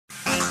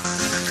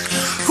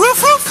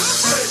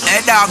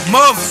dog,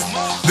 move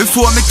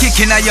before me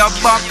kicking at your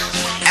back.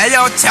 Hey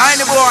yo,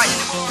 tiny boy,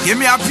 give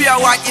me a pure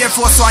white Air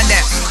Force One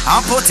there. I'm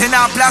putting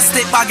a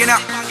plastic bag in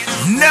up.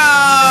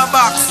 No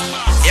box.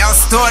 Yo,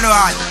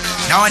 Stonewall.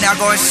 Now when I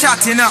go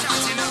shotting up.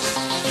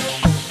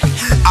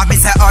 I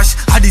miss a hush,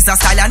 this a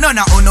style and none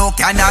of who no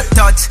cannot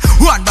touch.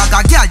 One bag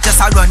of girl just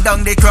a run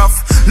down the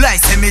cruff. Like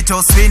say me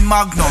just win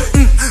Magnum.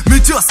 Me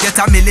just get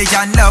a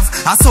million love.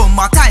 A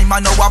summertime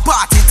and now a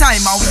party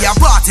time, and we a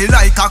party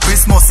like a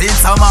Christmas in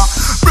summer.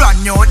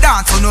 Brand new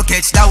dance, who no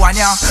catch that one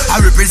ya.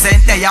 I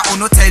represent there,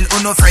 who no tell who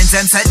no friends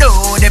them say do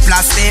the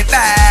plastic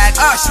bag,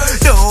 hush,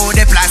 do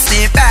the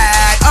plastic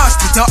bag, hush.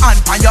 Put your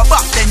hand on your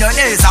back, then your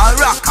knees and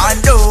rock and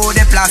do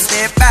the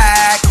plastic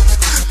bag.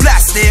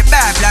 Plastic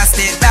bag,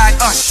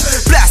 hush.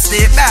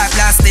 Plastic bag,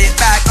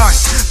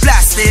 hush.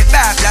 Plastic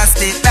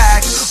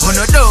bag, who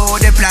no do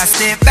the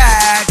plastic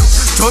bag.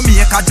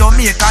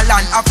 Jamaica,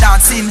 land of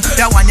dancing.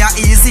 That one ya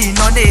easy,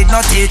 no need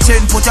no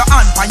teaching. Put your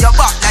hand on your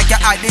back like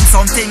you're hiding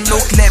something.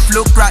 Look left,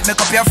 look right, make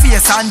up your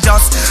face and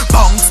just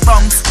bounce,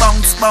 bounce,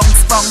 bounce,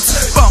 bounce,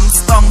 bounce,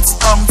 bounce, bounce,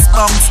 bounce,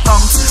 bounce,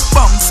 bounce,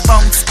 bounce,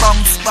 bounce,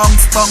 bounce,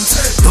 bounce, bounce.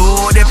 Do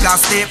the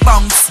plastic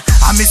bounce.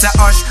 I miss a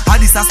hush,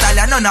 this a style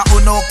and none of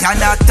who no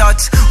cannot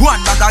touch.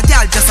 One bag of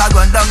girl just a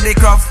run down the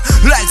cruff.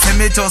 Like say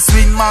me just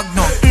win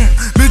Magnum.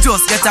 Me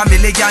just get a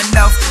million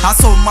love. A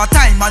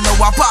summertime and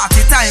now a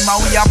party time,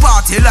 and we a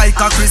party like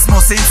a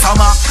Christmas in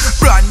summer.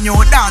 Brand new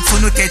dance,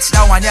 who no catch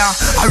that one ya.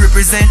 I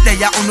represent there,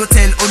 who no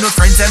tell who no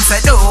friends them say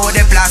do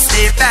the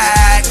plastic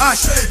bag,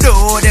 hush. Do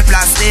the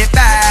plastic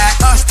bag,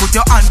 hush. Put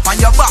your hand on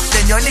your back,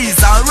 then your knees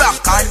and rock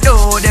and do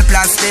the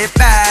plastic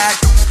bag.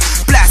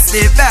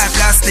 Plastic bag,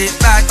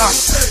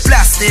 hush.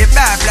 Plastic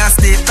bag,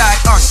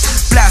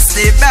 hush.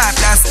 Plastic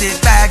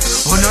bag,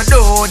 who no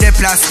do the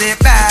plastic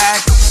bag.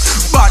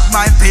 But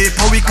my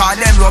people, we call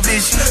them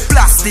rubbish.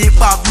 Plastic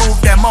bag, move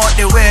them out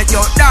the way.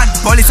 Yo, Dan,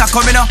 police are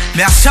coming up.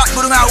 Me a shot,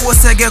 but I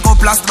was say get go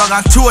plastic bag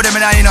and throw them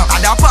in a, you know.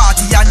 At the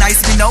party, a nice,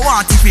 me no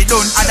want if it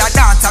done. At the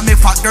dance, and me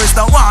factors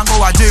don't want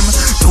go a gym.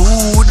 To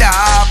the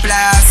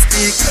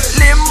plastic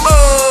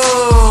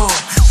limbo.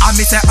 I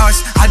miss a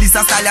hush, this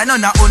a style and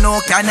none of who no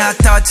cannot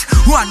touch.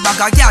 One bag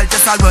of girl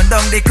just a run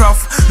down the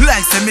cruff.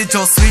 Like say me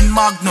just win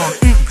Magnum.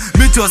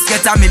 Me just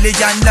get a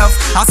million love.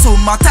 A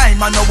summertime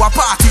and now a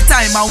party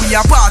time, and we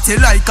a party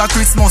like a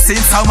Christmas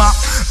in summer.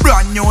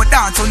 Brand new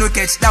dance, who no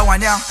catch that one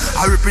ya.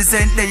 I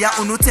represent there,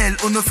 who no tell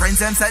who no friends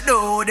them say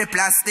do the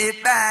plastic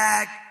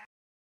bag.